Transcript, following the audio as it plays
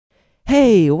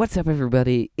Hey, what's up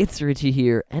everybody? It's Richie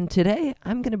here, and today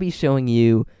I'm going to be showing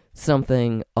you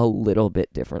something a little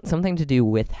bit different, something to do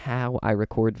with how I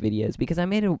record videos, because I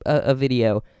made a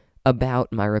video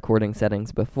about my recording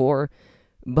settings before,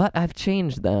 but I've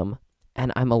changed them,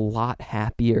 and I'm a lot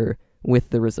happier with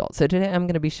the results. So today I'm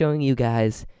going to be showing you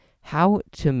guys how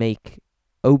to make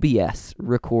OBS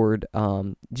record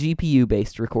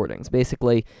GPU-based recordings.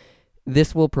 Basically,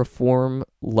 this will perform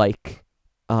like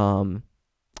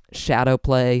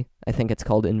shadowplay, I think it's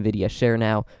called NVIDIA Share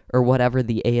now, or whatever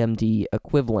the AMD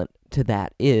equivalent to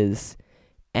that is,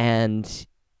 and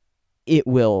it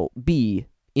will be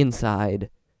inside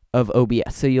of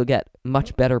OBS. So you'll get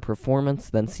much better performance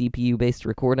than CPU-based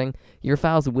recording. Your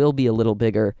files will be a little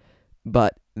bigger,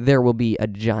 but there will be a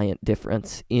giant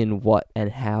difference in what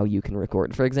and how you can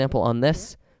record. For example, on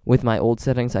this, with my old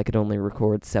settings, I could only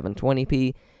record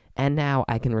 720p, and now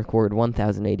I can record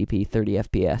 1080p 30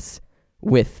 FPS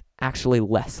with actually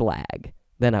less lag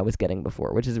than I was getting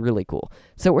before, which is really cool.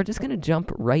 So we're just going to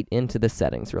jump right into the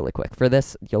settings really quick. For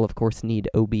this, you'll of course need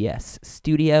OBS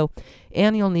Studio,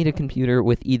 and you'll need a computer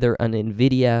with either an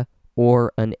NVIDIA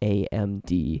or an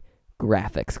AMD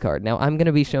graphics card. Now, I'm going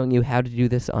to be showing you how to do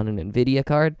this on an NVIDIA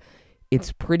card.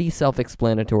 It's pretty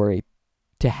self-explanatory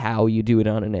to how you do it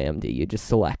on an AMD. You just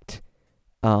select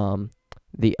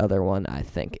the other one, I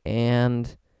think,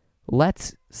 and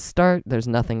let's start. There's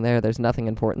nothing there. There's nothing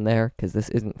important there because this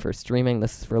isn't for streaming.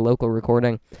 This is for local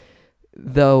recording.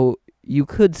 Though you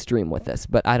could stream with this,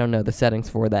 but I don't know the settings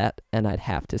for that, and I'd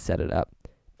have to set it up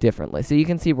differently. So you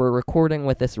can see we're recording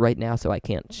with this right now, so I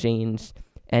can't change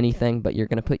anything, but you're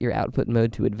going to put your output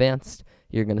mode to advanced.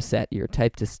 You're going to set your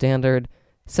type to standard,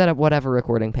 set up whatever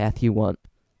recording path you want,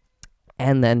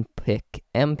 and then pick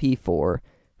MP4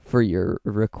 for your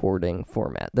recording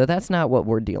format. Though that's not what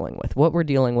we're dealing with. What we're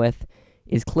dealing with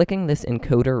is clicking this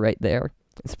encoder right there.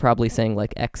 It's probably saying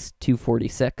like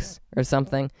X246 or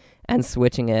something, and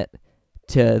switching it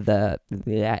to the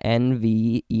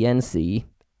NVENC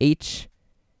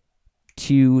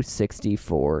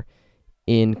H264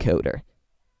 encoder.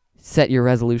 Set your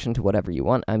resolution to whatever you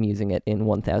want. I'm using it in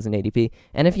 1080p.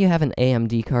 And if you have an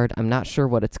AMD card, I'm not sure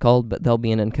what it's called, but there'll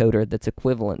be an encoder that's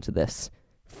equivalent to this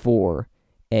for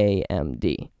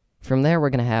AMD. From there, we're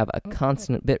going to have a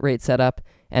constant bitrate set up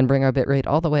and bring our bitrate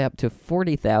all the way up to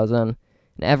 40,000. And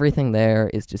everything there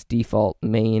is just default,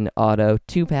 main, auto,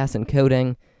 2-pass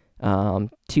encoding,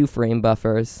 2 frame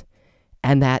buffers,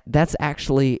 and that's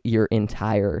actually your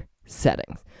entire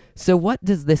settings. So what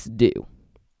does this do?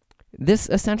 This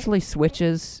essentially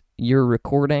switches your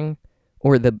recording,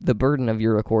 or the burden of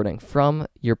your recording, from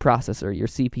your processor, your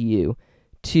CPU,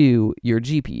 to your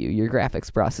GPU, your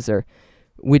graphics processor,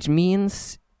 which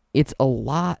means it's a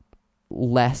lot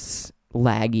less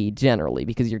laggy generally,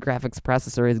 because your graphics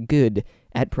processor is good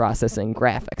at processing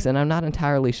graphics. And I'm not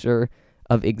entirely sure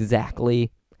of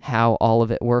exactly how all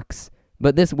of it works,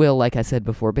 but this will, like I said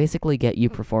before, basically get you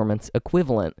performance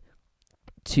equivalent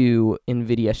to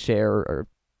NVIDIA Share or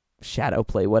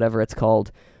Shadowplay, whatever it's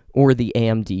called, or the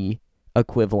AMD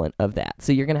equivalent of that.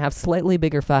 So you're going to have slightly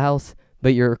bigger files,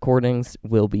 but your recordings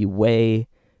will be way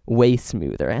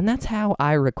smoother. And that's how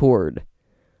I record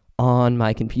on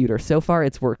my computer. So far,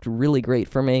 it's worked really great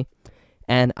for me,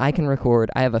 and I can record.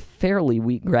 I have a fairly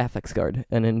weak graphics card,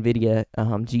 an NVIDIA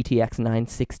GTX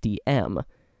 960M,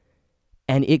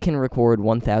 and it can record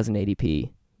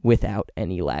 1080p without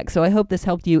any lag. So I hope this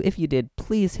helped you. If you did,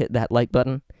 please hit that like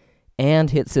button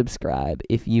and hit subscribe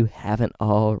if you haven't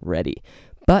already.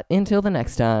 But until the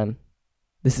next time,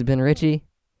 this has been Richie,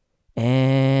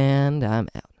 and I'm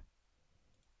out.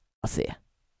 I'll see ya.